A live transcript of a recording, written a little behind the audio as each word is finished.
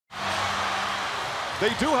They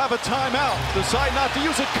do have a timeout. Decide not to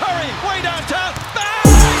use it. Curry, way downtown. Bang!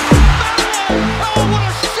 Bang! Oh, what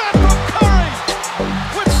a shot from Curry!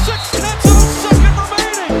 With 6 tenths of a second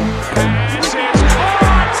remaining. Pass is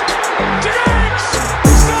caught. Diggs!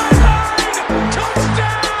 Sideline!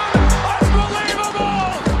 Touchdown!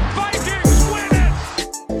 Unbelievable! Vikings win it!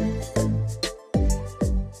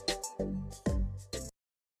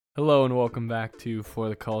 Hello and welcome back to For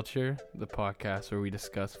the Culture, the podcast where we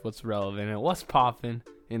discuss what's relevant and what's poppin'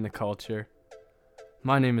 in the culture.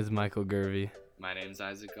 My name is Michael Gervey. My name's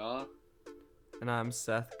Isaac Gall. And I'm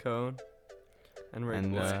Seth Cohn. And we're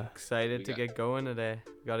excited to get going today.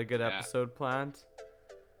 We got a good episode planned.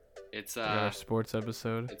 It's We got our sports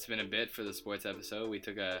episode. It's been a bit for the sports episode. We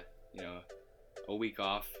took a week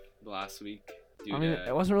off last week.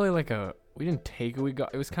 It wasn't really we didn't take a week off.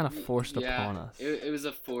 It was kind of forced upon us. It was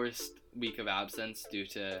a forced week of absence due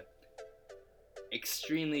to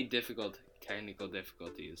extremely difficult technical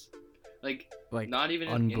difficulties. Like not even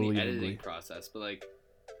in the editing process, but like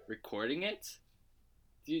recording it.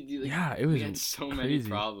 It was we had so crazy. many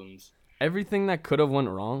problems. Everything that could have went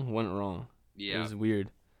wrong. Yeah. It was weird.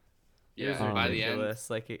 Yeah. By the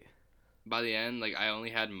end, I only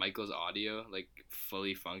had Michael's audio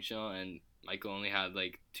fully functional, and Michael only had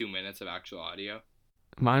 2 minutes of actual audio.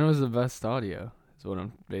 Mine was the best audio, is what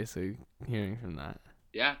I'm basically hearing from that.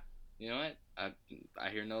 Yeah. You know what? I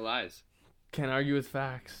hear no lies. Can't argue with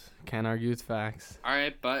facts. All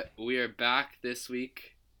right, but we are back this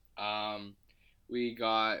week. We're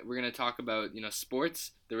gonna talk about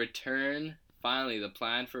sports, the return, finally the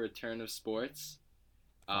plan for return of sports.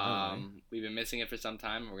 We've been missing it for some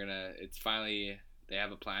time. It's finally they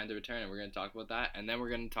have a plan to return, and we're gonna talk about that, and then we're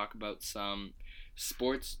gonna talk about some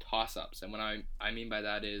sports toss-ups. And what I mean by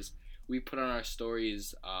that is we put on our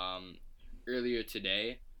stories earlier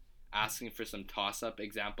today, asking for some toss-up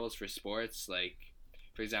examples for sports,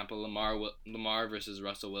 for example, Lamar versus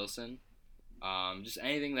Russell Wilson. Just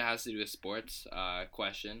anything that has to do with sports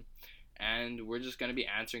question. And we're just going to be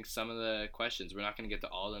answering some of the questions. We're not going to get to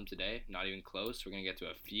all of them today. Not even close. We're going to get to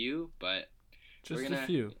a few, but a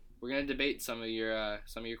few. We're going to debate some of your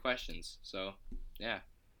questions. So, yeah.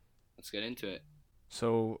 Let's get into it.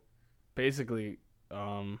 So, basically,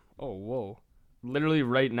 literally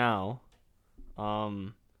right now,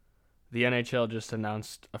 the NHL just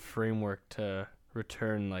announced a framework to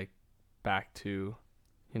return back to,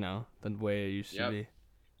 the way it used to be.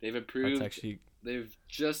 They've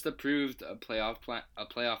just approved a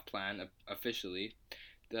playoff plan officially.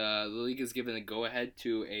 The league has given the go-ahead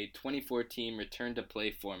to a 24-team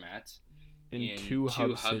return-to-play format in two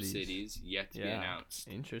hub cities yet to be announced.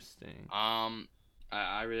 Interesting.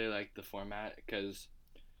 I really like the format because,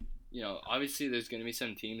 obviously there's going to be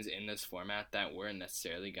some teams in this format that weren't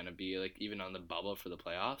necessarily going to be even on the bubble for the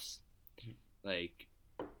playoffs. The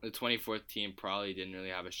 24th team probably didn't really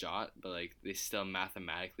have a shot, but they still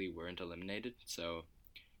mathematically weren't eliminated. So,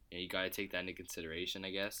 you got to take that into consideration,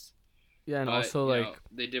 I guess. Yeah, and also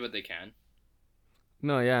they did what they can.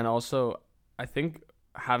 No, yeah, and also I think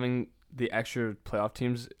having the extra playoff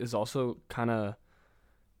teams is also kind of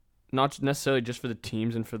not necessarily just for the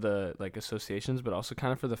teams and for the associations, but also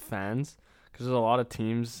kind of for the fans, because there's a lot of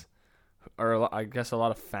teams, or I guess a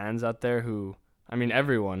lot of fans out there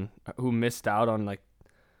everyone who missed out on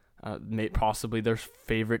possibly their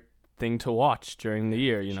favorite thing to watch during the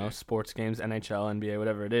year, Sure. Sports games, NHL, NBA,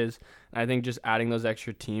 whatever it is. And I think just adding those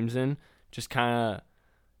extra teams in just kind of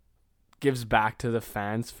gives back to the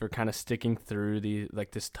fans for kind of sticking through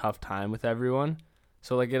this tough time with everyone.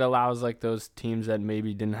 So it allows those teams that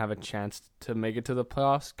maybe didn't have a chance to make it to the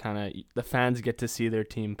playoffs, the fans get to see their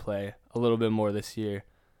team play a little bit more this year,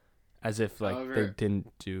 as if they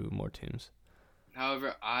didn't do more teams.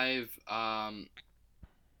 However, I'd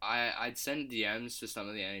send DMs to some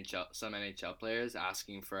NHL players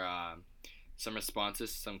asking for some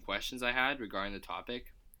responses to some questions I had regarding the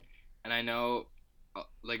topic, and I know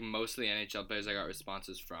most of the NHL players I got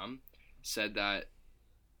responses from said that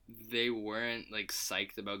they weren't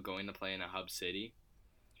psyched about going to play in a hub city,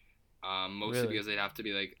 mostly because they'd have to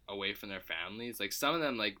be away from their families. Some of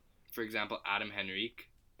them, for example, Adam Henrique,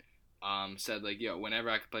 said whenever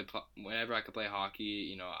I could play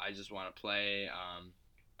hockey, I just want to play.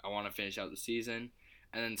 I want to finish out the season.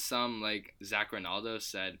 And then some, Zach Ronaldo,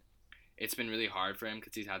 said it's been really hard for him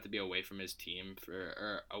because he's had to be away from his team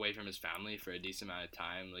or away from his family for a decent amount of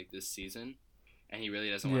time this season, and he really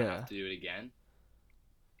doesn't want to have to do it again.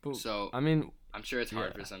 But, so I'm sure it's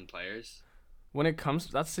hard for some players. When it comes,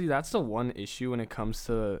 that's the one issue when it comes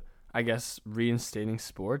to, I guess, reinstating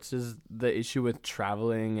sports, is the issue with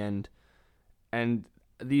traveling and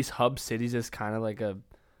these hub cities is kind of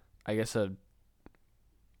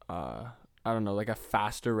I don't know, like a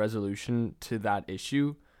faster resolution to that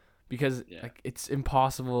issue, because like it's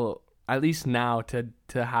impossible, at least now, to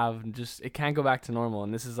have just, it can't go back to normal,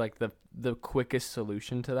 and this is like the quickest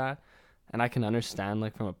solution to that. And I can understand,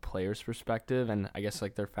 like, from a player's perspective, and I guess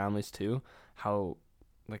like their families too, how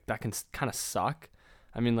like that can kind of suck.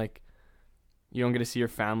 I mean, like, you don't get to see your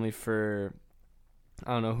family for,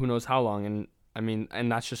 I don't know, who knows how long, and I mean, and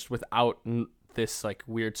that's just without this like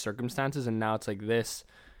weird circumstances, and now it's like this.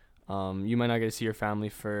 You might not get to see your family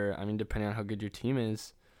for, I mean, depending on how good your team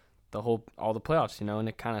is, all the playoffs, and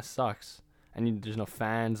it kind of sucks. And there's no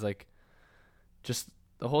fans, like, just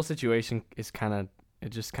the whole situation is it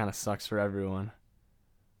just kind of sucks for everyone.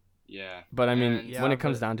 Yeah. But I mean, when it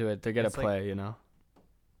comes down to it, they get to play,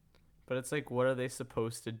 But it's like, what are they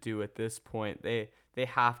supposed to do at this point? They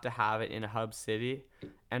have to have it in a hub city,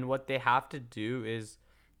 and what they have to do is,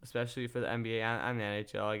 especially for the NBA and the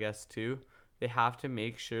NHL, I guess too, they have to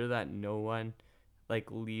make sure that no one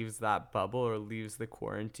like leaves that bubble or leaves the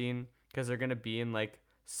quarantine, because they're gonna be in like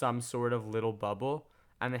some sort of little bubble,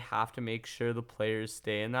 and they have to make sure the players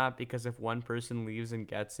stay in that, because if one person leaves and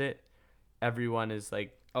gets it, everyone is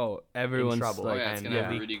like everyone's in trouble, like, and the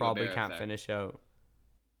league probably can't finish out.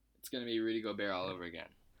 It's gonna be Rudy Gobert all over again.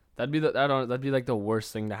 That'd be like the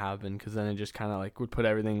worst thing to happen, because then it just kind of like would put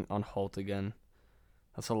everything on halt again.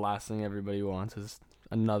 That's the last thing everybody wants, is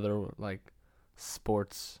another like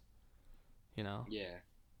sports,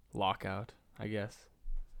 lockout, I guess.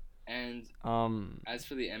 And as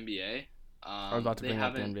for the NBA, I was about to bring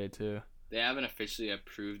up the NBA too. They haven't officially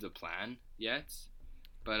approved a plan yet,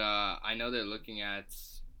 but I know they're looking at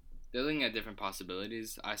different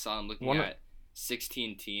possibilities. I saw them looking at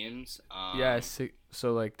 16 teams.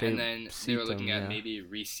 So like they, and then they were looking at maybe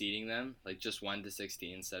reseeding them, like just 1 to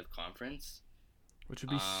 16 instead of conference, which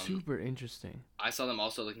would be super interesting. I saw them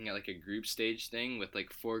also looking at like a group stage thing with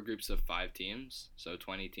like 4 groups of 5 teams, so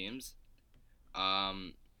 20 teams.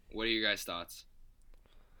 What are your guys' thoughts?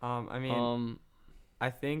 I mean, I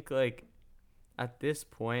think like at this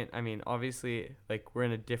point, I mean, obviously like we're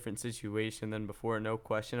in a different situation than before, no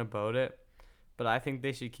question about it. But I think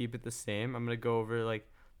they should keep it the same. I'm gonna go over like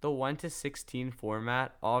the 1 to 16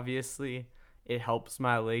 format. Obviously, it helps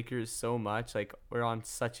my Lakers so much. Like, we're on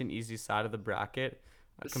such an easy side of the bracket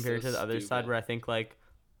compared to the other side, where I think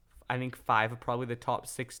 5 of probably the top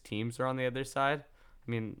 6 teams are on the other side.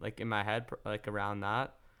 I mean, like in my head, like around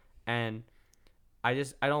that. And I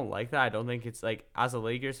don't like that. I don't think it's like, as a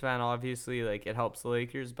Lakers fan, obviously, like it helps the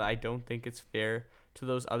Lakers, but I don't think it's fair to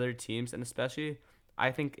those other teams. And especially,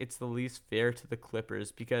 I think it's the least fair to the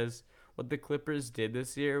Clippers, because what the Clippers did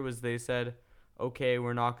this year was they said, okay,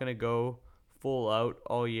 we're not going to go full out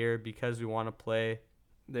all year because we want to play.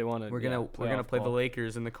 We're going to play the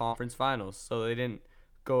Lakers in the conference finals. So they didn't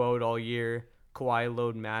go out all year. Kawhi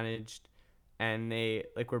load managed, and they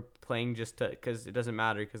were playing just to, because it doesn't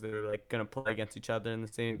matter, because they were like going to play against each other in the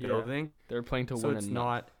same building. They were playing to win.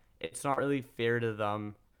 So it's not really fair to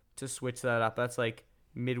them to switch that up. That's like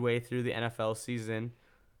midway through the NFL season.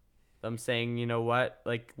 I'm saying, you know what,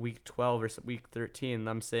 like week 12 or week 13,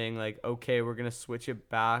 I'm saying like, okay, we're going to switch it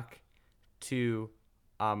back to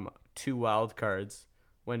 2 wild cards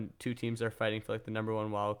when 2 teams are fighting for like the number 1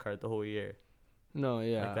 wild card the whole year. No,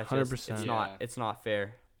 yeah, like 100%. It's not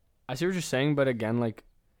fair. I see what you're saying, but again, like,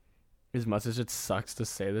 as much as it sucks to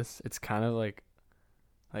say this, it's kind of like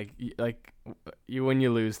you when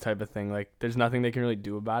you lose type of thing. Like, there's nothing they can really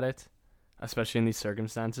do about it, especially in these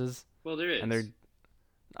circumstances. Well, there is. And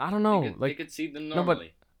I don't know. They could see them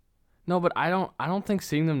normally. No, but I don't think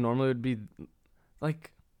seeing them normally would be,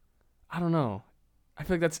 like, I don't know. I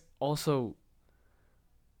feel like that's also,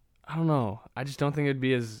 I don't know. I just don't think it'd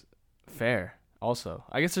be as fair. Also,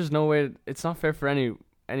 I guess there's no way. It's not fair for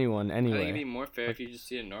anyone anyway. I think it'd be more fair if you just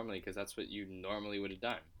see it normally, because that's what you normally would have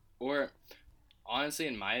done. Or, honestly,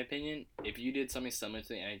 in my opinion, if you did something similar to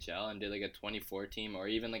the NHL and did like a 24 team or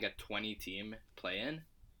even like a 20 team play-in,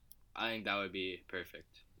 I think that would be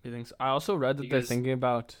perfect. You think so? I also read that they're thinking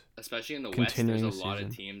about, especially in the West, there's a lot of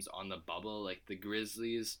teams on the bubble, like the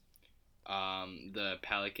Grizzlies, the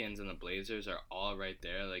Pelicans, and the Blazers are all right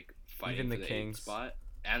there, like fighting for the 8th spot,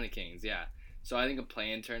 and the Kings, yeah. So I think a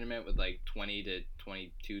play-in tournament with like 20 to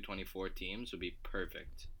 22, 24 teams would be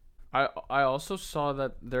perfect. I also saw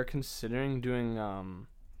that they're considering doing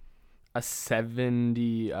a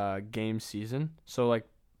 70 game season. So like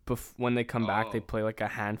when they come back, they play like a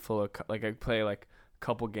handful of play like a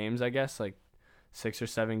couple games, I guess, like 6 or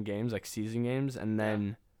 7 games, like season games, and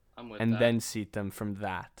then then seat them from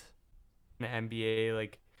that. The NBA,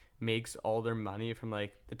 like makes all their money from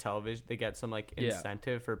like the television. They get some like Yeah.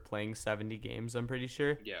 incentive for playing 70 games, I'm pretty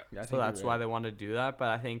sure. Yeah. Yeah, I So think that's you're why right. they want to do that, but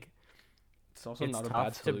I think It's also it's not a bad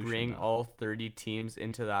tough to solution. bring though. all 30 teams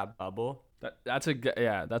into that bubble. That's a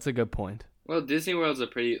good point. Well, Disney World's a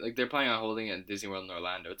pretty like they're planning on holding it at Disney World in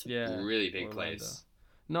Orlando. It's a Yeah, really big Orlando. place.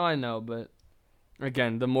 No, I know, but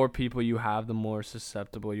again, the more people you have, the more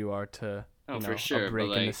susceptible you are to Oh, you know, for sure, a break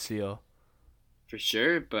but in the like seal. for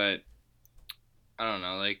sure, but I don't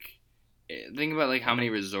know. Like, think about like how many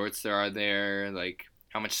resorts there are there, like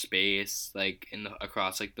how much space, like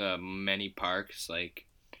across like the many parks. Like,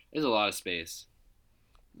 there's a lot of space.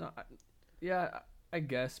 No, yeah, I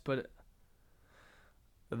guess, but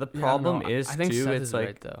The yeah, problem no, is I think too, Seth it's is like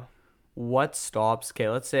right, though. what stops, okay,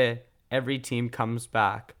 let's say every team comes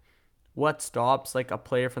back. What stops like a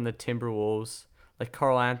player from the Timberwolves, like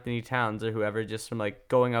Karl Anthony Towns or whoever, just from like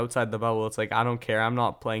going outside the bubble? It's like, I don't care. I'm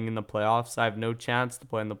not playing in the playoffs. I have no chance to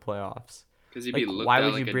play in the playoffs. Because you'd Like, be looked why at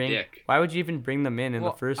would like you a bring? dick. Why would you even bring them in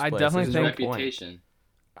Well, the first I place? definitely There's His think- no point. reputation.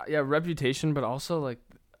 Yeah, reputation, but also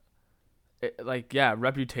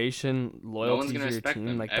reputation, loyalty gonna to your respect team,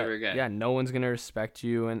 them like ever that. again. Yeah, no one's gonna respect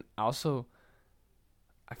you, and also,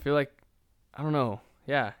 I feel like, I don't know.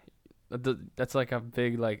 Yeah, that's like a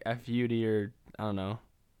big like fu to your, I don't know,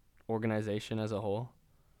 organization as a whole.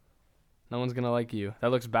 No one's gonna like you.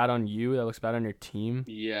 That looks bad on you. That looks bad on your team.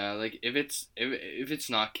 Yeah, like if it's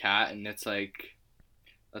not Cat and it's like,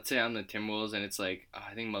 let's say on the Timberwolves and it's like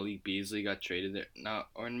I think Malik Beasley got traded there, no,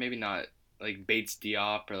 or maybe not, like Bates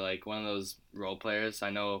Diop or like one of those role players. I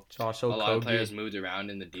know Josh a lot of Okogie. players moved around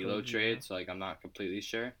in the D'Lo Okogie, trade, yeah. so like I'm not completely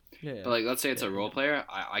sure. Yeah. But like let's say it's a Yeah, role yeah. player,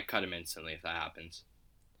 I cut him instantly if that happens.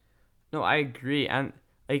 No, I agree, and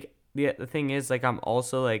like the thing is, like I'm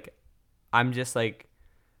also like, I'm just like,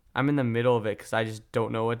 I'm in the middle of it because I just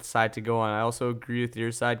don't know what side to go on. I also agree with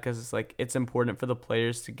your side because it's like it's important for the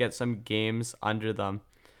players to get some games under them,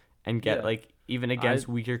 and get Yeah. like even against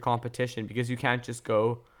weaker competition, because you can't just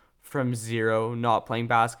go from zero not playing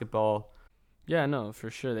basketball. Yeah, no,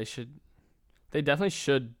 for sure. They definitely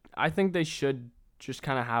should. I think they should just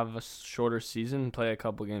kind of have a shorter season, play a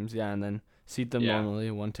couple games, yeah, and then seat them Yeah.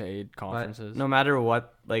 normally 1 to 8 But conferences. no matter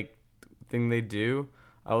what like thing they do,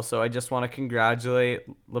 also I just want to congratulate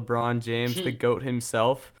LeBron James, the GOAT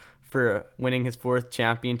himself, for winning his 4th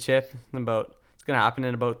championship. It's gonna happen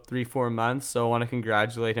in about 3-4 months, so I want to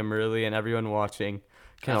congratulate him early, and everyone watching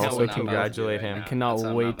can That's also what I'm about to do congratulate right him. now. Cannot That's what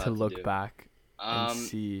I'm wait about to to look do. back and Um,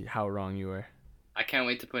 see how wrong you were. I can't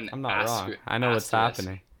wait to put an I'm not wrong. asterisk- I know what's asterisk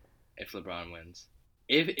happening. if LeBron wins.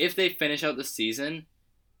 If they finish out the season,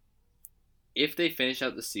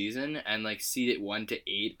 and like seed it 1 to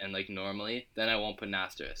 8 and like normally, then I won't put an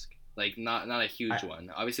asterisk. Like not a huge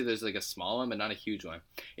one. Obviously there's like a small one, but not a huge one.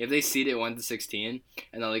 If they seed it 1 to 16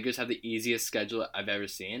 and the Lakers have the easiest schedule I've ever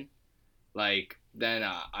seen, like then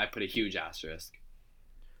I put a huge asterisk.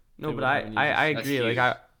 No, They but would have an I That's agree. Like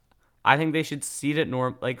huge. I think they should seed it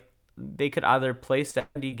like they could either play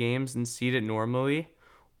 70 games and seed it normally,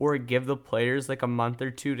 or give the players like a month or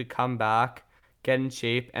 2 to come back, get in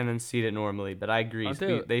shape, and then seed it normally. But I agree, Aren't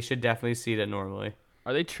they- they should definitely seed it normally.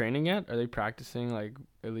 Are they training yet? Are they practicing like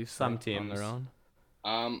at least Some like, on their teams.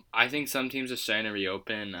 own? I think some teams are starting to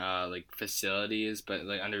reopen like facilities, but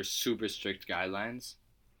like under super strict guidelines.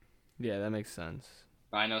 Yeah, that makes sense.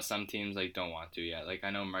 But I know some teams like don't want to yet. Like I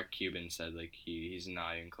know Mark Cuban said like he's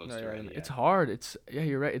not even close No, to you're ready right. yet. It's hard.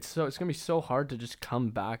 You're right. It's gonna be so hard to just come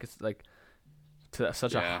back. It's like to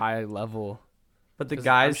such a Yeah. high level. But the 'Cause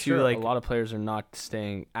I'm guys sure who like, a lot of players are not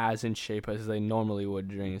staying as in shape as they normally would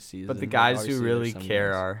during a season. but the Like, guys obviously, who there's really some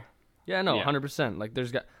care guys. are. Yeah, no, Yeah. 100%. Like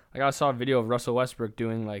I saw a video of Russell Westbrook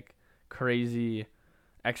doing like crazy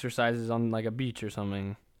exercises on like a beach or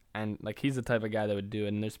something, and like he's the type of guy that would do it.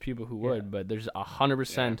 And there's people who would, but there's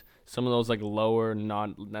 100% some of those like lower,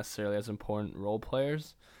 not necessarily as important role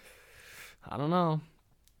players. I don't know.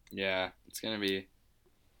 Yeah, it's gonna be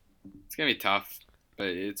tough, but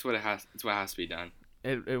it's what has to be done.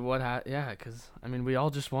 Because I mean, we all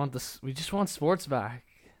just want this. We just want sports back.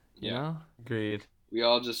 You Yeah. know. Agreed. We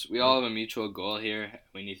all have a mutual goal here.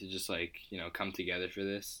 We need to just like come together for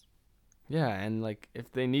this. Yeah, and like if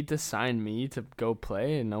they need to sign me to go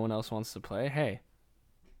play and no one else wants to play, hey,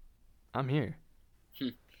 I'm here.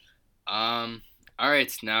 All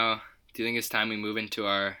right, now do you think it's time we move into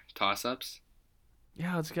our toss-ups?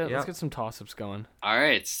 Yeah, let's Yep. get some toss-ups going. All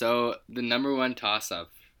right, so the number one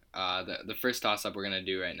toss-up, the first toss-up we're gonna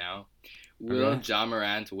do right now. Will Okay. Ja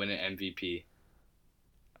Morant win an MVP?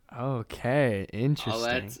 Okay, interesting. I'll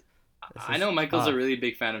let. I know Michael's a really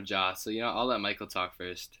big fan of Ja, so I'll let Michael talk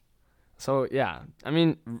first. So yeah, I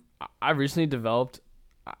mean, I recently developed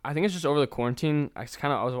I think it's just over the quarantine. I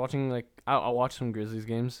was watching like I watched some Grizzlies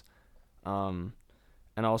games, and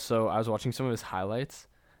also I was watching some of his highlights,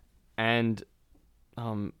 and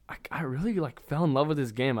I really like fell in love with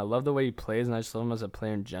his game. I love the way he plays, and I just love him as a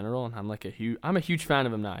player in general. And I'm a huge fan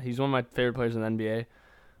of him now. He's one of my favorite players in the NBA.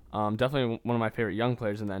 Definitely one of my favorite young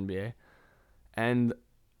players in the NBA. And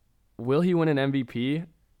will he win an MVP?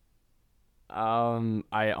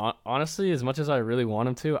 Honestly, as much as I really want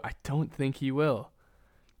him to, I don't think he will.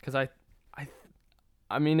 Because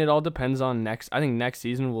I mean, it all depends on I think next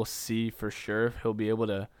season we'll see for sure if he'll be able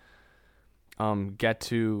to get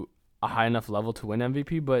to a high enough level to win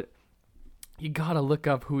MVP. But you gotta look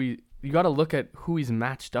at who he's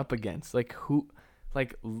matched up against. Like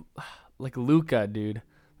Luka, dude,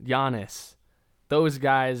 Giannis. Those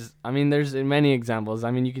guys, I mean, there's many examples.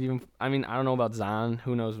 I mean, I don't know about Zion.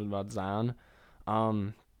 Who knows about Zion?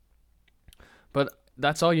 But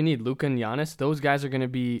that's all you need. Luka and Giannis, those guys are going to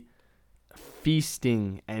be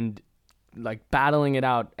feasting and like battling it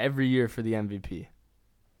out every year for the MVP.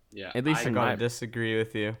 Yeah. At least I gotta disagree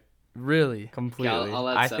with you. Really? Completely. Yeah, I'll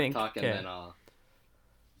let Seth talk and then I'll...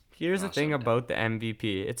 Here's the thing about the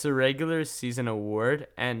MVP. It's a regular season award,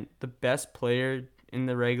 and the best player in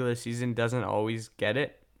the regular season doesn't always get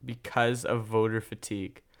it because of voter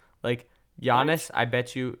fatigue. Like Giannis, I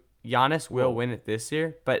bet you Giannis will win it this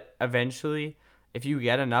year, but eventually if you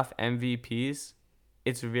get enough MVPs,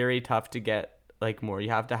 it's very tough to get like more.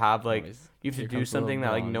 You have to have like you have to do something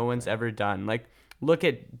that like no one's ever done. Like look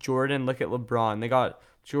at Jordan, look at LeBron.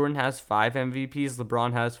 Jordan has 5 MVPs,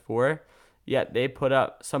 LeBron has 4, yet they put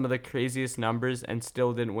up some of the craziest numbers and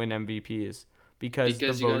still didn't win MVPs. Because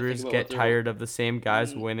the voters get tired of the same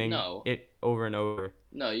guys winning it over and over.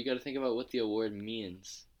 No, you got to think about what the award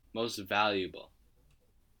means. Most valuable.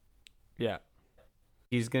 Yeah.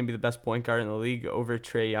 He's going to be the best point guard in the league over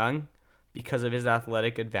Trae Young because of his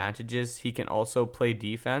athletic advantages. He can also play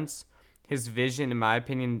defense. His vision, in my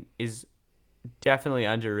opinion, is definitely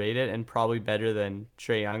underrated and probably better than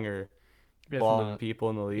Trae Young or a lot of people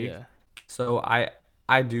in the league. Yeah. So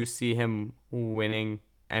I do see him winning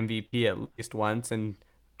MVP at least once and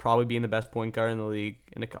probably being the best point guard in the league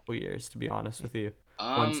in a couple years, to be honest with you.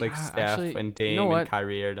 Once like Steph and Dame and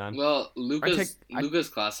Kyrie are done. Well, Luka's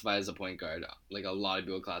classified as a point guard. Like a lot of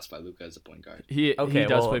people classify Luka as a point guard. He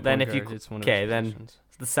does play point guard. Then it's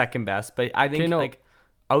the second best. But I think like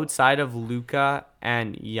outside of Luka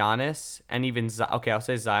and Giannis and even I'll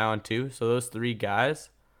say Zion too. So those 3 guys,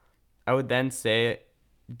 I would then say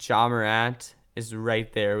Ja Morant is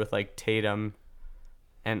right there with like Tatum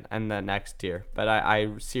and the next tier. But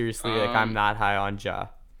I seriously I'm not high on Ja.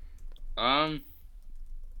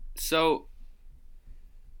 So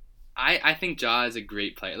I think Ja is a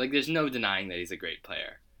great player. Like there's no denying that he's a great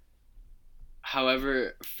player.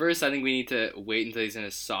 However, first I think we need to wait until he's in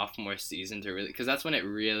his sophomore season to really, because that's when it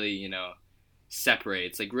really,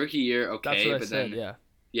 separates. Like rookie year, okay, but then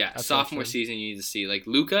sophomore season you need to see. Like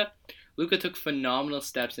Luka took phenomenal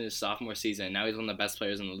steps in his sophomore season, and now he's one of the best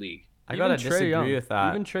players in the league. I gotta disagree with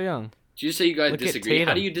that. Even Trae Young. Did you say you guys disagree?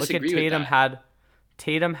 How do you disagree with that?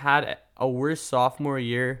 Tatum had a worse sophomore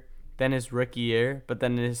year than his rookie year, but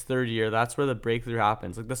then in his third year, that's where the breakthrough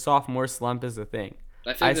happens. Like the sophomore slump is the thing.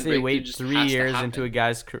 I say wait 3 years into a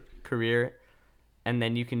guy's career, and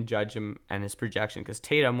then you can judge him and his projection. Because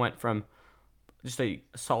Tatum went from just a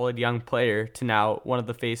solid young player to now one of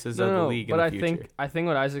the faces of the league in the future. But I think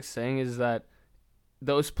what Isaac's saying is that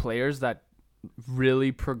those players that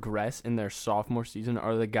really progress in their sophomore season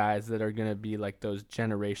are the guys that are going to be like those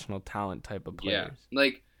generational talent type of players. Yeah.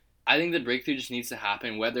 Like, I think the breakthrough just needs to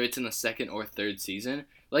happen, whether it's in the second or third season.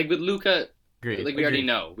 Like with Luka, we already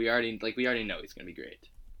know. We already know he's going to be great.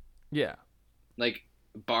 Yeah. Like,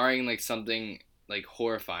 barring like something like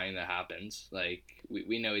horrifying that happens, like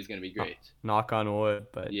we know he's going to be great. Knock on wood,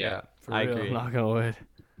 but yeah I agree. Knock on wood.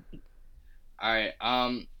 All right.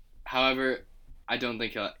 However, I don't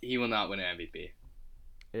think he will not win an MVP.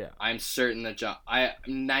 Yeah. I'm certain that I'm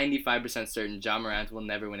 95% certain Ja Morant will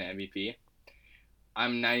never win an MVP.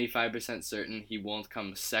 I'm 95% certain he won't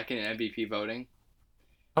come second in MVP voting.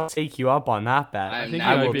 I'll take you up on that bet. I think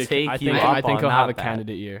he'll have a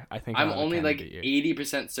candidate year. I'm only like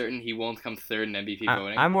 80% certain he won't come third in MVP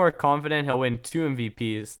voting. I'm more confident he'll win 2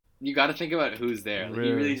 MVPs. You got to think about who's there. Like,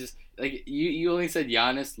 you really just like you only said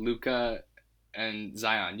Giannis, Luka, and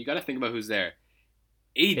Zion. You got to think about who's there.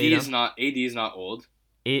 AD is not old.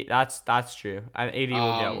 That's true. AD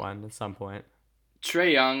will get one at some point.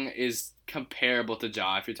 Trae Young is comparable to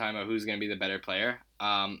Ja if you're talking about who's going to be the better player.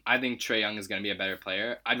 I think Trae Young is going to be a better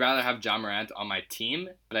player. I'd rather have Ja Morant on my team,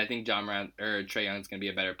 but I think Trae Young is going to be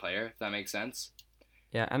a better player, if that makes sense.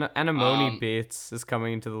 Yeah, and Amoni Bates is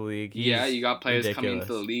coming into the league. You got players coming ridiculous.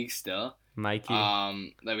 into the league still. Mikey.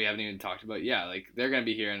 That we haven't even talked about. Yeah, like they're gonna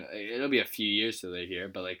be here, and it'll be a few years till they're here,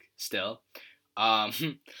 but like still,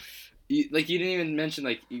 you didn't even mention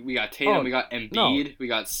like we got Tatum, we got Embiid, we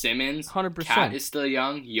got Simmons. 100%. Cat is still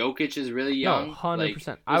young. Jokic is really young. No,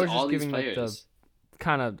 100%. I was just giving like the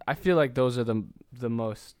kind of. I feel like those are the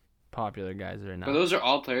most popular guys right now. But those are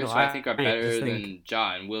all players who I think are better than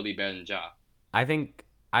Ja and will be better than Ja. I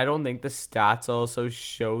don't think the stats also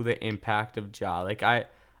show the impact of Ja. Like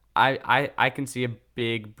I can see a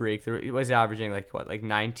big breakthrough. He was averaging like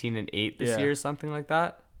 19 and 8 this year or something like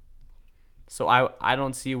that. So I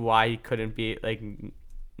don't see why he couldn't be like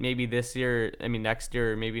maybe this year, I mean next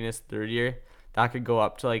year or maybe in his third year, that could go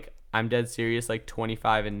up to like I'm dead serious like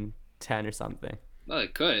 25 and 10 or something. Well,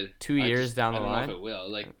 it could. 2 years down the line. I don't know if it will.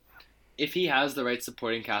 Like if he has the right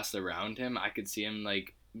supporting cast around him, I could see him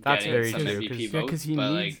like that's getting very some true, MVP votes.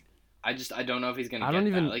 But like I don't know if he's gonna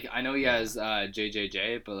get that. Like I know he has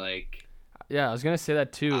JJJ, but like yeah, I was gonna say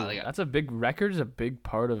that too. That's a big record. Is a big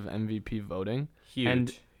part of MVP voting.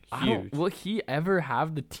 Huge. Will he ever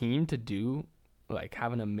have the team to do like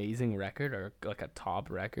have an amazing record or like a top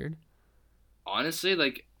record? Honestly,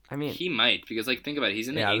 like I mean, he might because like think about it. He's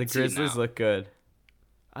in the 8th the Grizzlies now. look good.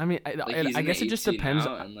 I mean, I guess it just depends.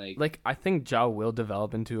 And, like I think Ja will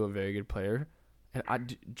develop into a very good player,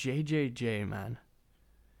 and JJJ man.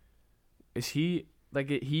 Is he like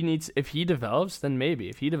he needs if he develops then maybe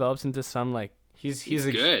if he develops into some like he's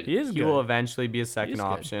good. He will eventually be a second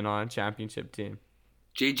option on a championship team.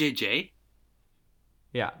 JJJ?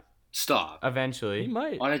 Yeah. Stop. Eventually. He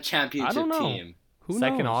might. On a championship team. Who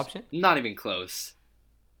second knows? option? Not even close.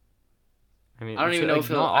 I mean, I don't even know if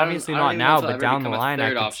he'll obviously not now, but down the line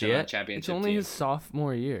I could see it. It's only his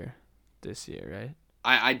sophomore year this year, right?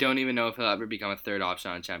 I don't even know if he'll ever become a third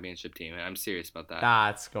option on a championship team, and I'm serious about that.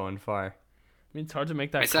 That's going far. I mean, it's hard to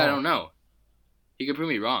make that I said I don't know. He could prove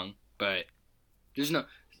me wrong, but there's no.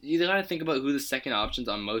 You gotta think about who the second options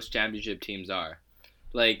on most championship teams are.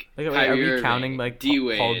 Like are we Irving, counting like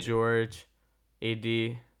D-Wade. Paul George, AD?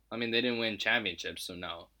 I mean, they didn't win championships, so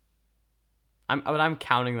no. I'm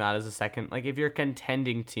counting that as a second. Like if you're a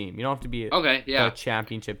contending team, you don't have to be a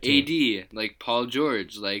championship team. AD, like Paul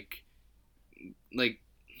George, like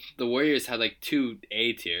the Warriors had like 2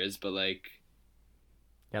 A tiers, but like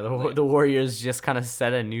the Warriors just kind of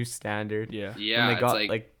set a new standard. Yeah, and they got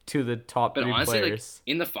like to the top 3 honestly, players.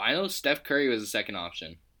 Like, in the finals, Steph Curry was a second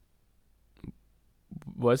option.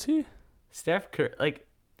 Was he? Steph Curry, like.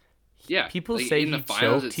 Yeah, people like, say he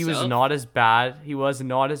choked. He was not as bad. He was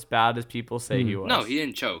not as bad as people say he was. No, he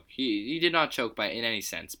didn't choke. He did not choke in any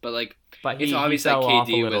sense. But like, it's obvious that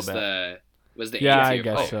KD was the yeah, A I tier.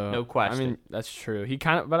 guess so. No question. I mean, that's true. He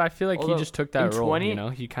kind of, but I feel like he just took that role. You know,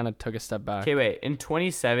 he kind of took a step back. Okay, wait. In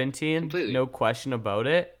 2017, no question about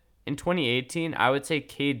it. In 2018, I would say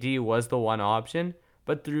KD was the one option,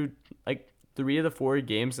 but through like 3 of the 4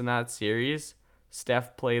 games in that series,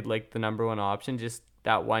 Steph played like the number 1 option. Just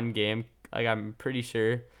that one game, like I'm pretty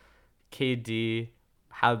sure KD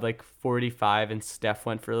had like 45 and Steph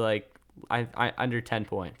went for like I under 10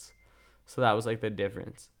 points. So that was like the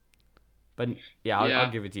difference. But yeah, I'll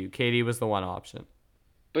give it to you. KD was the one option.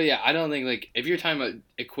 But yeah, I don't think like if you're talking about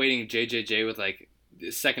equating JJJ with like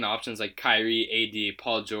second options like Kyrie, AD,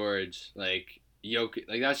 Paul George, like Jokic,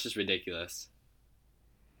 like that's just ridiculous.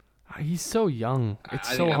 He's so young.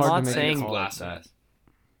 It's so hard to make it blasphemous.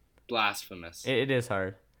 Blasphemous. It is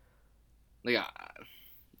hard. Like,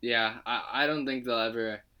 I don't think they'll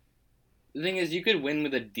ever. The thing is, you could win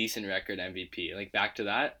with a decent record MVP. Like back to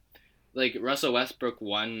that, like Russell Westbrook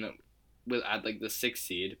won at like the 6th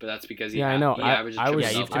seed, but that's because he averaged a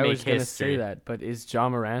triple-double. I was gonna say that, but is Ja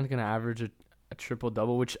Morant gonna average a triple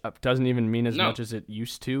double, which doesn't even mean as much as it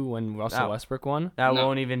used to when Russell Westbrook won? That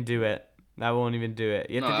won't even do it. You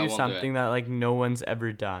have to do something that like no one's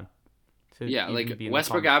ever done. Yeah, like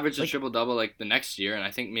Westbrook averaged a triple double like the next year, and I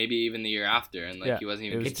think maybe even the year after, and like he wasn't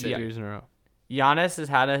even considered. 2 years in a row. Giannis has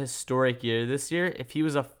had a historic year this year. If he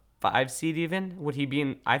was a 5 seed, even would he be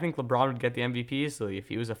in? I think LeBron would get the MVP easily if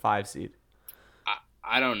he was a 5 seed.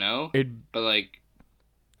 I don't know, but like,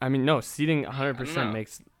 I mean, no, seeding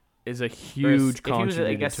 100% is a huge contributor.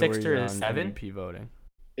 If he was like a 6 or a 7 MVP voting.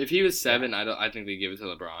 If he was 7, I think they give it to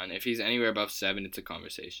LeBron. If he's anywhere above 7, it's a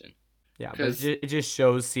conversation. Yeah, but it just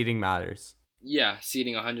shows seeding matters. Yeah,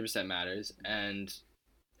 seeding 100% matters, and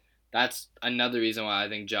that's another reason why I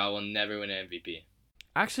think Ja will never win an MVP.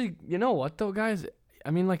 Actually, you know what though, guys?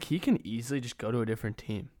 I mean, like he can easily just go to a different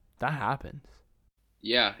team. That happens.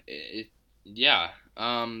 Yeah,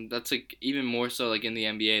 that's like even more so like in the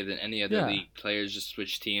NBA than any other league. Players just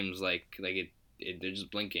switch teams like they're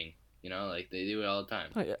just blinking. Like they do it all the time.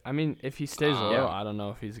 Oh, yeah. I mean, if he stays low, Yeah. I don't know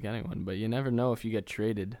if he's getting one, but you never know if you get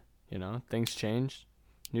traded. Things change,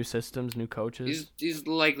 new systems, new coaches. He's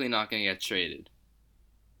likely not gonna get traded.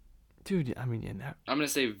 Dude, I mean, I'm gonna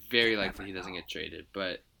say very likely he doesn't get traded,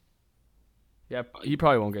 but yeah, he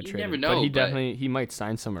probably won't get You traded. never know, but but- he might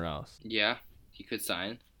sign somewhere else. yeah, he could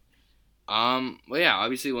sign. Well, yeah,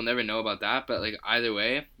 obviously we'll never know about that, but like either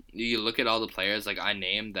way, you look at all the players like I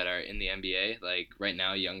named that are in the NBA, like right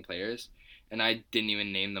now, young players, and I didn't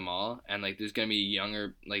even name them all, and like there's gonna be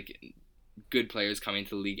younger, like good players coming to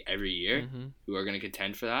the league every year Mm-hmm. who are gonna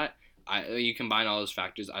contend for that. You combine all those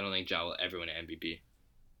factors, I don't think Ja will ever win an MVP.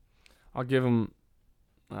 I'll give him.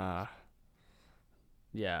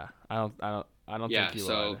 Yeah, I don't Yeah, think he will.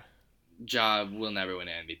 so Either. Ja will never win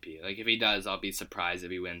an MVP. Like if he does, I'll be surprised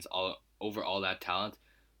if he wins all that talent.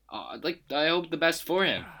 I hope the best for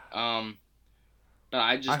him. But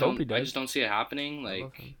I just hope he don't. I does. just don't see it happening. I love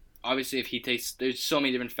Like him. obviously, if he takes, there's so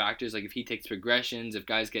many different factors. Like if he takes progressions, if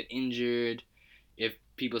guys get injured, if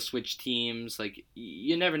people switch teams, like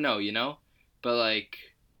you never know. But like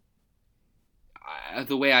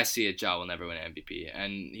the way I see it, Ja will never win an MVP,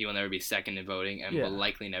 and he will never be second in voting, and Yeah. will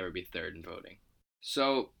likely never be third in voting.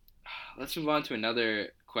 So let's move on to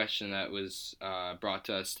another question that was brought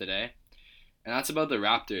to us today, and that's about the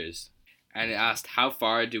Raptors. And it asked, how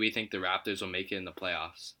far do we think the Raptors will make it in the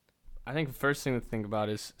playoffs? I think the first thing to think about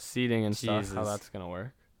is seeding and stuff. How Jesus. that's gonna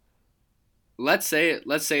work. Let's say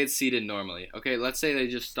it's seeded normally. Okay, let's say they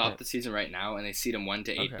just stop Yeah. the season right now and they seed them 1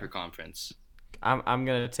 to 8 Okay. per conference. I'm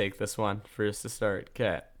gonna take this one first to start.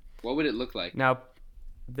 Okay. What would it look like? Now,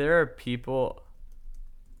 there are people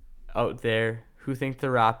out there who think the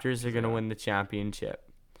Raptors are going to win the championship.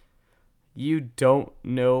 You don't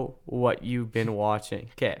know what you've been watching.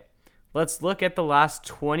 Okay, let's look at the last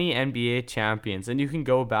 20 NBA champions, and you can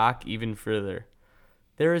go back even further.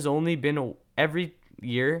 There has only been every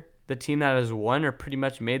year the team that has won or pretty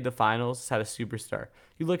much made the finals has had a superstar.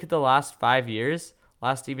 You look at the last 5 years,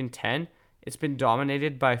 last even 10, it's been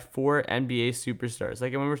dominated by 4 NBA superstars.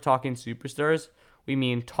 Like when we're talking superstars, we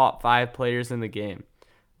mean top 5 players in the game.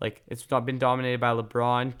 Like it's not been dominated by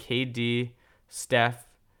LeBron, KD, Steph,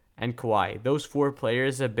 and Kawhi. Those 4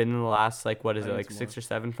 players have been in the last I think it's 6 more. or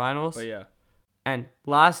 7 finals. But yeah, And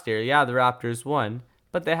last year, yeah, the Raptors won,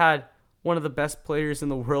 but they had one of the best players in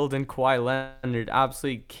the world in Kawhi Leonard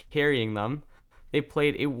absolutely carrying them. They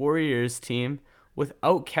played a Warriors team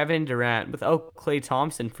without Kevin Durant, without Klay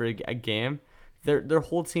Thompson for a game. Their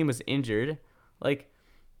whole team was injured.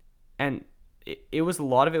 And it was a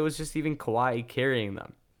lot of it was just even Kawhi carrying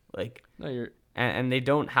them. no, you're. And they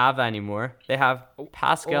don't have that anymore. They have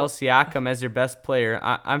Pascal Siakam as their best player.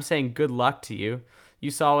 I'm saying good luck to you. You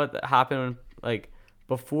saw what happened when,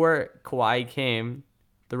 before Kawhi came,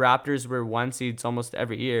 the Raptors were 1 seeds almost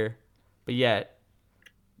every year, but yet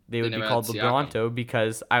they would be never called had LeBronto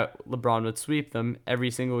because LeBron would sweep them every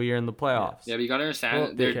single year in the playoffs. Yeah, but you gotta understand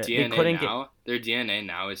Well, their okay. They DNA couldn't get- now. Their DNA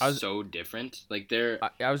now is I was- so different. Like they're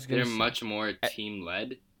I was gonna they're say, much more team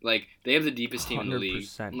led. Like they have the deepest team in the league.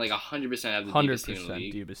 100%. Like 100% have the 100% deepest team in the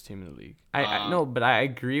league. deepest team in the league. I no, but I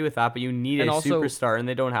agree with that. But you need And a also- superstar, and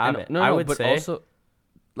they don't have it. No, I no, would but say also,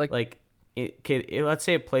 let's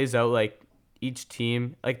say it plays out like each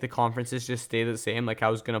team, like the conferences just stay the same, like I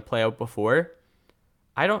was gonna play out before.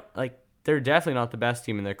 I don't they're definitely not the best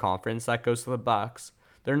team in their conference. That goes to the Bucks.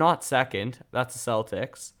 They're not second. That's the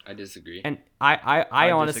Celtics. I disagree. And I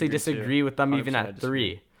honestly disagree, too. disagree with them even 100% I at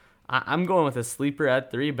disagree. 3. I'm going with a sleeper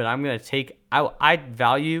at 3, but I'm gonna take I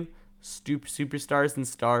value superstars and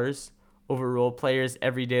stars over role players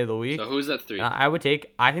every day of the week. So who's at 3?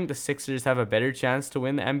 I think the Sixers have a better chance to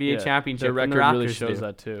win the NBA championship Their than the record Raptors really shows do.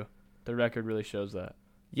 that too. The record really shows that.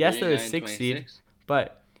 Yes, they're a 39, 6 seed, 26?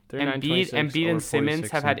 but 39, Embiid 26, and or Simmons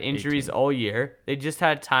 46 have had and injuries 18. all year. They just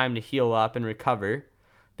had time to heal up and recover.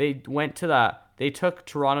 They took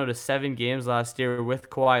Toronto to 7 games last year with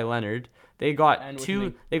Kawhi Leonard. They got And with two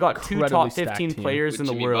an top incredibly stacked 15 team. players With in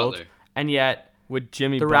the Jimmy world, Butler. and yet With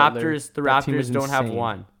Jimmy the Butler, Raptors don't have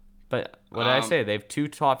one. But what did I Um, say? They have 2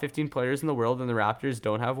 top 15 players in the world, and the Raptors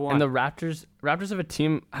don't have one. And the Raptors of a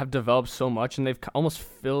team have developed so much, and they've almost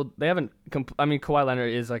filled. They haven't. I mean, Kawhi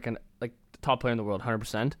Leonard is like the top player in the world,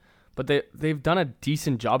 100%. But they've done a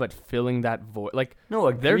decent job at filling that void. Like no,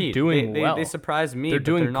 they're agreed. doing they, well. They surprised me. They're but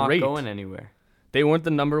doing they're not great. going anywhere. They weren't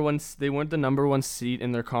the number one. They weren't the number 1 seed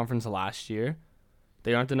in their conference last year.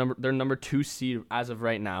 They aren't They're number 2 seed as of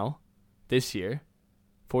right now, this year,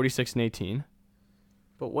 46 and 18.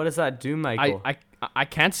 But what does that do, Michael? I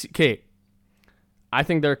can't see. Okay, I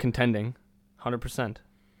think they're contending, 100%.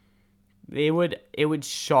 They would it would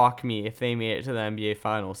shock me if they made it to the NBA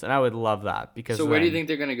Finals, and I would love that because. So where do you think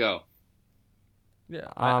they're gonna go?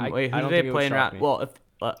 Yeah. Wait, who I do don't they think it would play in shock round? me. Well, if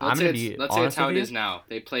I'm gonna be let's say it's honest how with it you. is now.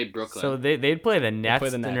 They play Brooklyn. So they'd play the Nets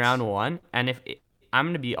the in Nets. round 1, and I'm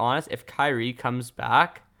gonna be honest, if Kyrie comes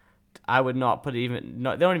back, I would not put even.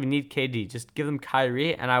 No, they don't even need KD. Just give them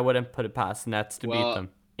Kyrie, and I wouldn't put it past the Nets to beat them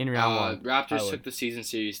in round 1. Raptors took the season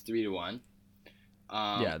series 3-1.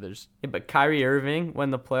 Yeah, there's. Yeah, but Kyrie Irving,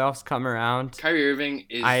 when the playoffs come around, Kyrie Irving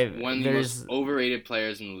is one of the most overrated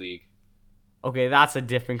players in the league. Okay, that's a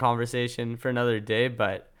different conversation for another day,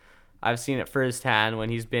 but I've seen it firsthand when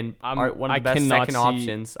he's been one of the best second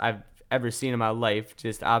options I've ever seen in my life.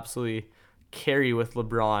 Just absolutely carry with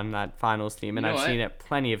LeBron, that finals team, and I've seen it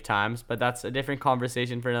plenty of times, but that's a different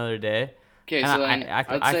conversation for another day. Okay, and so then I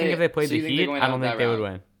think if they played the Heat, I don't think they would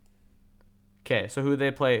round? win. Okay, so who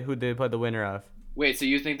they play? Who they play the winner of? Wait, so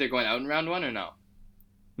you think they're going out in round 1 or no?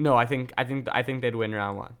 No, I think they'd win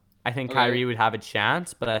round 1. I think Kyrie would have a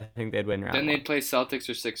chance, but I think they'd win round 1. Then they'd play Celtics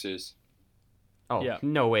or Sixers. Oh, Yeah.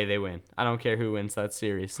 No way they win. I don't care who wins that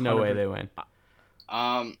series. No way they win.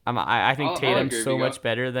 I think I'll Tatum's agree so with you. much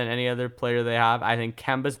better than any other player they have. I think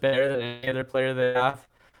Kemba's better than any other player they have.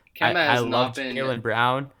 Kemba I has love not been. Jaylen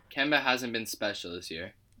Brown. Kemba hasn't been special this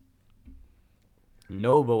year.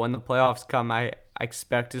 No, but when the playoffs come, I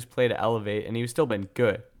expect his play to elevate, and he's still been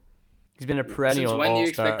good. He's been a perennial Since when do you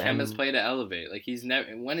all-star. expect Kemba's play to elevate? Like he's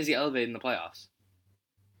never. When is he elevated in the playoffs?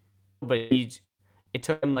 But it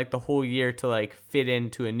took him like the whole year to like fit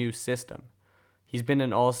into a new system. He's been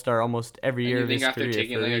an all-star almost every year You of think his after career.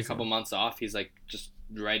 taking for a like a reason. couple months off, he's like just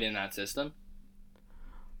right in that system?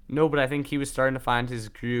 No, but I think he was starting to find his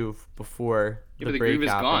groove before Yeah, but the the break groove is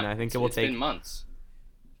happened. gone. I think It's it will been take. months.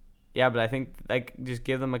 Yeah, but I think like just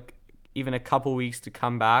give them even a couple weeks to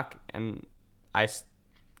come back, and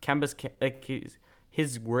Kemba's like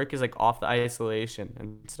his work is like off the isolation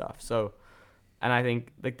and stuff. So, and I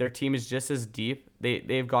think like their team is just as deep.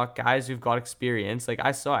 They've got guys who've got experience. Like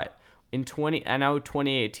I saw it in 20. I know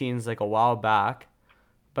 2018 is like a while back,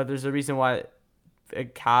 but there's a reason why the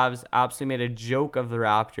Cavs absolutely made a joke of the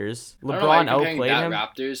Raptors. I don't know why LeBron you're comparing outplayed that him.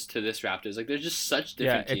 Raptors to this Raptors. Like they're just such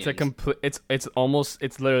Yeah, different teams. it's a complete.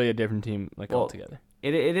 It's literally a different team altogether.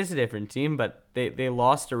 It is a different team, but they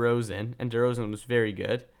lost DeRozan, and DeRozan was very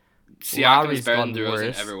good. Siakam's Lowry's better than gotten DeRozan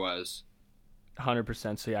worse. ever was. 100%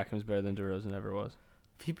 Siakam's better than DeRozan ever was.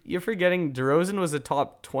 You're forgetting DeRozan was a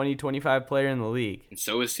top 20, 25 player in the league. And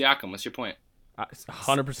so is Siakam. What's your point?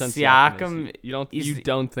 100% Siakam You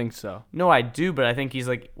don't think so? No, I do, but I think he's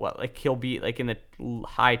like he'll be like in the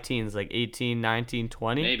high teens, like 18, 19,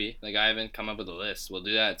 20. Maybe. Like I haven't come up with a list. We'll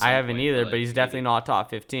do that. At I some haven't point, either, like, but he's maybe. definitely not top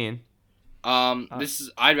 15.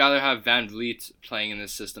 I'd rather have Van Vliet playing in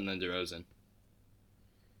this system than DeRozan.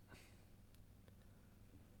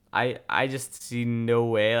 I just see no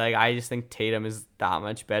way. Like I just think Tatum is that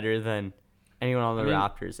much better than anyone on the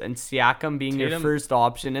Raptors. And Siakam being your first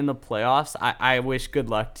option in the playoffs, I wish good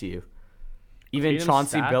luck to you. Even Tatum's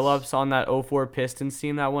Chauncey stats- Billups on that 04 Pistons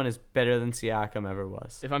team, that one is better than Siakam ever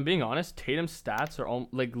was. If I'm being honest, Tatum's stats are all,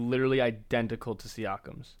 like literally identical to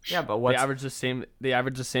Siakam's. Yeah, but They average the same. They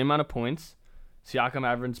average the same amount of points. Siakam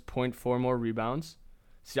averages 0.4 more rebounds.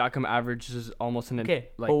 Siakam averages almost an Okay,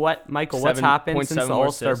 like. but what's happened since 7.7 the more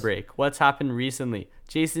All-Star assists. break? What's happened recently?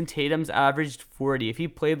 Jason Tatum's averaged 40. If he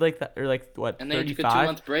played like that, or like what, And then he took a 35?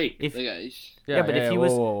 2-month break. If- Yeah, but if he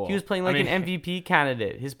was whoa. he was playing like I mean, an MVP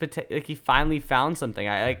candidate, like he finally found something.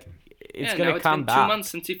 It's gonna now come it's been back. 2 months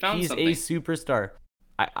since he found He's something. a superstar.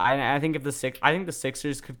 I think if I think the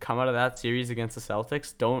Sixers could come out of that series against the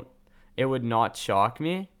Celtics, it would not shock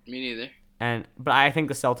me. Me neither. But I think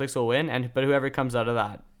the Celtics will win, but whoever comes out of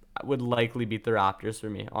that would likely beat the Raptors for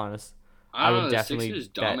me. Honest, I don't would know. The definitely Sixers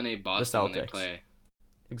bet dominate Boston when they Celtics. play.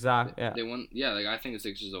 exactly. Yeah. They won. Yeah, like I think the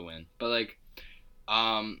Sixers will win. But like,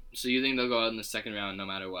 so you think they'll go out in the second round no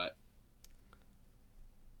matter what?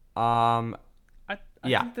 I I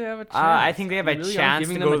think they have a chance. I think they have I a really am chance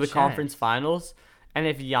to giving go them to a the chance. conference finals, and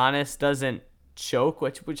if Giannis doesn't choke,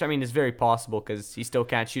 which I mean is very possible because he still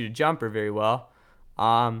can't shoot a jumper very well,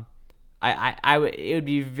 it would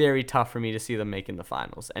be very tough for me to see them making the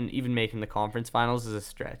finals, and even making the conference finals is a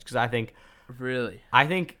stretch because I think Really?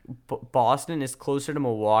 Boston is closer to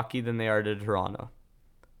Milwaukee than they are to Toronto.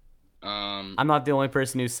 I'm not the only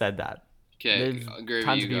person who said that. Okay, There's I'll agree with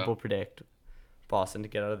tons you, of go. people predict Boston to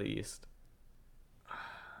get out of the East.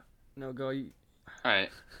 No, go. All right.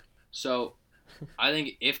 So, I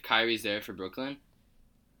think if Kyrie's there for Brooklyn,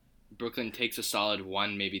 Brooklyn takes a solid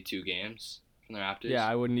 1, maybe 2 games from the Raptors. Yeah,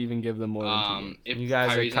 I wouldn't even give them more than 2 games. If You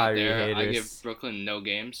guys are Kyrie's Kyrie not there, I haters. give Brooklyn no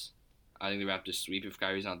games. I think the Raptors sweep if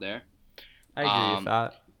Kyrie's not there. I agree with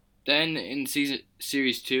that. Then in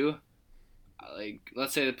series 2, like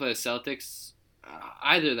let's say they play the Celtics,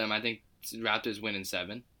 either of them, I think Raptors win in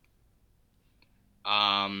 7.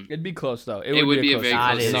 It'd be close though. It would be a very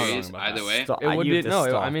That close is- series either way. It would be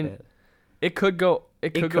I mean, it could go.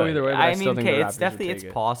 It could go either way. But I still think the Raptors it's definitely would take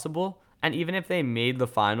it. possible. And even if they made the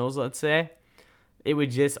finals, let's say, it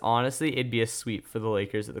would just honestly, it'd be a sweep for the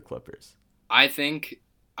Lakers or the Clippers. I think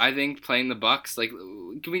playing the Bucks, like,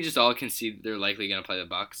 can we just all concede they're likely gonna play the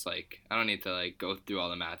Bucks? Like, I don't need to like go through all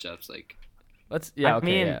the matchups. Like,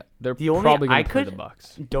 They're the only- probably I gonna play could- the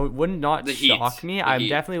Bucks. Would not The Heat. shock me. The I'm Heat.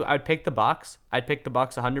 definitely, I'd pick the Bucks. I'd pick the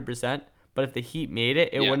Bucks 100%. But if the Heat made it,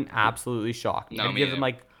 it Yeah. wouldn't absolutely shock me. No, I'd me give them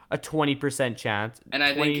neither. like a 20% chance. And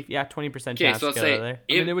I think- 20% okay, chance so to let's get out of say there.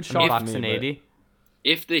 I mean, it would shock Bucks me, and but- 80.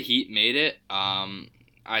 if the Heat made it,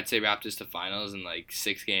 I'd say Raptors to finals in like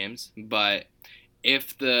 6 games. But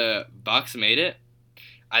if the Bucks made it,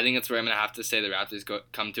 I think that's where I'm gonna have to say the Raptors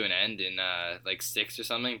come to an end in like 6 or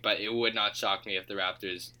something. But it would not shock me if the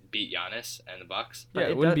Raptors beat Giannis and the Bucks. Yeah,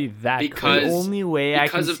 it it wouldn't does- be that because- The crazy. only way I can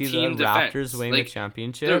because of see the team defense. Raptors winning Like, the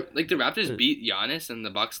championship. The Raptors beat Giannis and the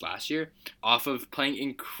Bucks last year off of playing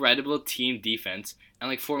incredible team defense and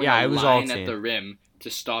like forming Yeah, a it was all line at team. the rim to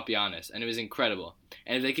stop Giannis, and it was incredible.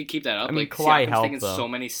 And if they could keep that up, I mean, like Kawhi Siakam's helped, taking though. so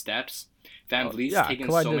many steps, Van Vliet's yeah, taking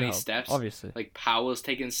Kawhi so did many help, steps, obviously. like Powell's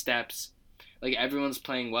taking steps, like everyone's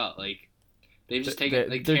playing well. Like they've just Th- taken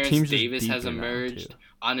th- like their Terrence team's just Davis has deeper now, emerged. too.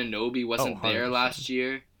 Anunoby wasn't there 100%. last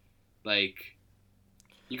year. Like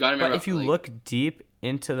you gotta remember. But if you like, look deep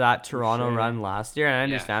into that Toronto sure. run last year, and I Yeah.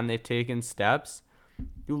 understand they've taken steps,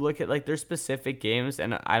 you look at like their specific games,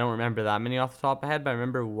 and I don't remember that many off the top of my head, but I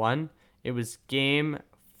remember one. It was game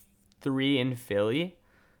 3 in Philly.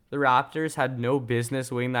 The Raptors had no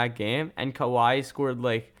business winning that game, and Kawhi scored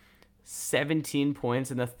like 17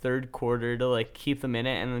 points in the third quarter to like keep them in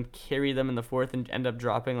it, and then carry them in the fourth, and end up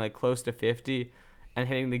dropping like close to 50, and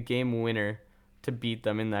hitting the game winner to beat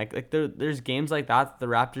them in that. Like there's games like that the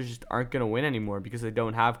Raptors just aren't gonna win anymore because they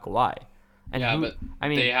don't have Kawhi. And yeah, but I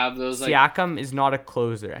mean, they have those like Siakam is not a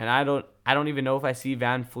closer, and I don't even know if I see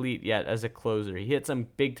Van Fleet yet as a closer. He hit some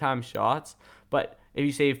big time shots, but if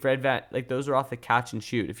you say Fred Van, like those are off the catch and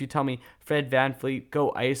shoot. If you tell me Fred Van Fleet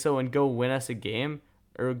go ISO and go win us a game,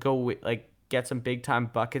 or go like get some big time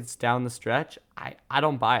buckets down the stretch, I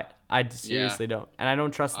don't buy it. I seriously don't, and I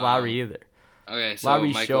don't trust Lowry either. okay. So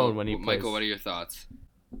Lowry's Michael, shown when he plays. Michael, what are your thoughts?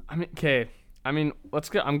 I mean, okay. I mean, let's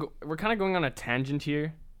go. We're kind of going on a tangent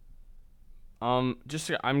here. I'm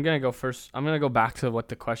gonna go first. I'm gonna go back to what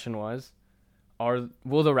the question was.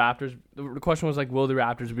 Will the Raptors? The question was like, will the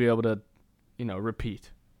Raptors be able to,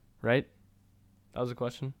 repeat, right? That was the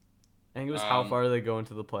question. I think it was how far they go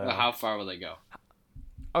into the Well, playoffs. how far will they go?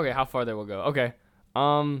 Okay, how far they will go. Okay.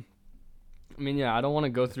 I mean, yeah, I don't want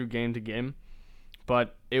to go through game to game,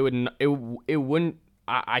 but it wouldn't.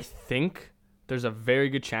 I think there's a very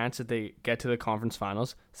good chance that they get to the conference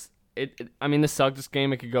finals. I mean, the Celtics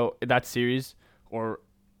game, it could go that series, or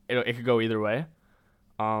it could go either way.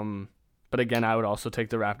 But again, I would also take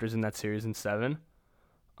the Raptors in that series in 7.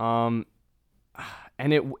 And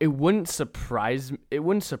it wouldn't surprise me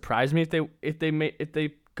if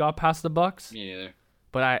they got past the Bucks. Me neither.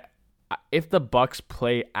 But if the Bucks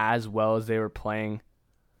play as well as they were playing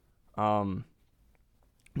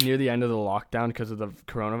near the end of the lockdown because of the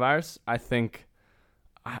coronavirus, I think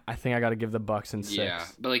I got to give the Bucks in 6. Yeah,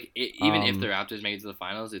 but like even if the Raptors make it to the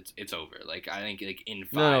finals, it's over. Like I think like in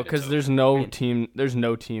 5. No, it's because over. there's no team. There's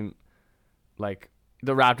no team like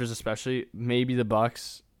the Raptors, especially. Maybe the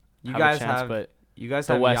Bucks. You have guys a chance, have but you guys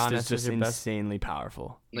the have West Giannis is as just your best. insanely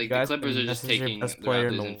powerful. like you the guys- Clippers are Giannis just is your taking best the player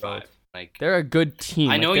in Raptors the in world. 5. Like They're a good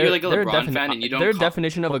team. I know Like, you're like a they're LeBron fan and you don't They're a com-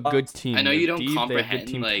 definition of a good team. I know you They're don't deep, they have good comprehend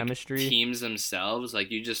team like chemistry. teams themselves.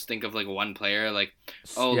 Like you just think of like one player, like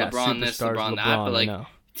oh Yeah, LeBron this, superstars, LeBron that. LeBron, But I like know.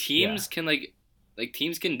 teams can like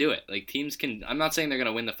teams can do it. Like teams can. I'm not saying they're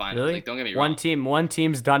gonna win the finals. Really? Like don't get me wrong. One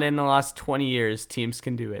team's done it in the last 20 years. Teams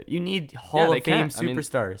can do it. You need Hall they of Fame can. I mean,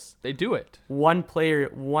 superstars. They do it. One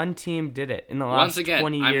team did it in the last Once again,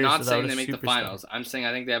 20 I'm years. not without saying a they make the superstar. finals. I'm saying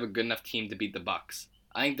I think they have a good enough team to beat the Bucks.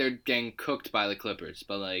 I think they're getting cooked by the Clippers,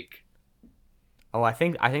 but like Oh, I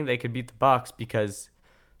think they could beat the Bucks because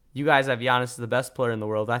you guys have Giannis as the best player in the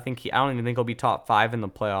world. I don't even think he'll be top 5 in the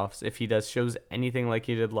playoffs if he shows anything like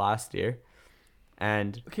he did last year.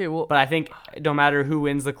 And Okay, well, but I think no matter who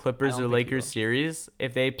wins the Clippers I or don't think he Lakers will. series,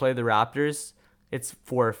 if they play the Raptors, it's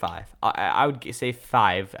 4 or 5. I would say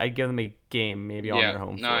 5. I'd give them a game maybe on yeah, their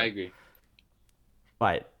home no, floor. I agree.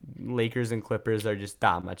 But Lakers and Clippers are just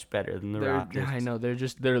that much better than the Raptors. I know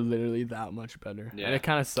they're literally that much better. Yeah. And it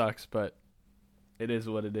kind of sucks, but it is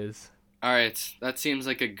what it is. All right, that seems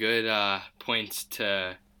like a good point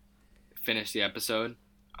to finish the episode.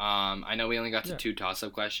 I know we only got to 2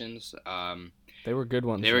 toss-up questions. They were good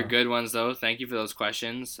ones. They were good ones, though. Thank you for those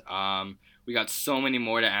questions. We got so many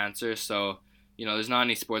more to answer, so, there's not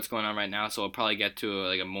any sports going on right now, so we'll probably get to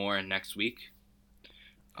a more next week.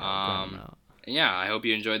 Yeah, I hope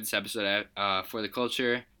you enjoyed this episode For the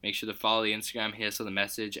Culture. Make sure to follow the Instagram, hit us with a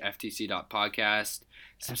message, ftc.podcast.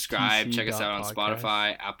 Subscribe, check us out on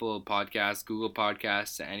Spotify, Apple Podcasts, Google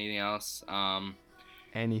Podcasts, and anything else.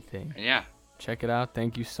 Anything. And yeah. Check it out.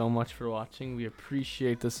 Thank you so much for watching. We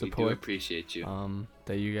appreciate the support. We do appreciate you.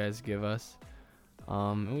 That you guys give us.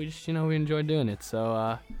 And we just, we enjoy doing it.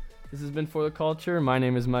 So, this has been For the Culture. My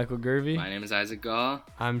name is Michael Gervey. My name is Isaac Gall.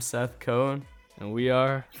 I'm Seth Cohen. And we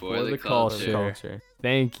are For the Culture.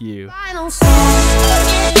 Thank you. Final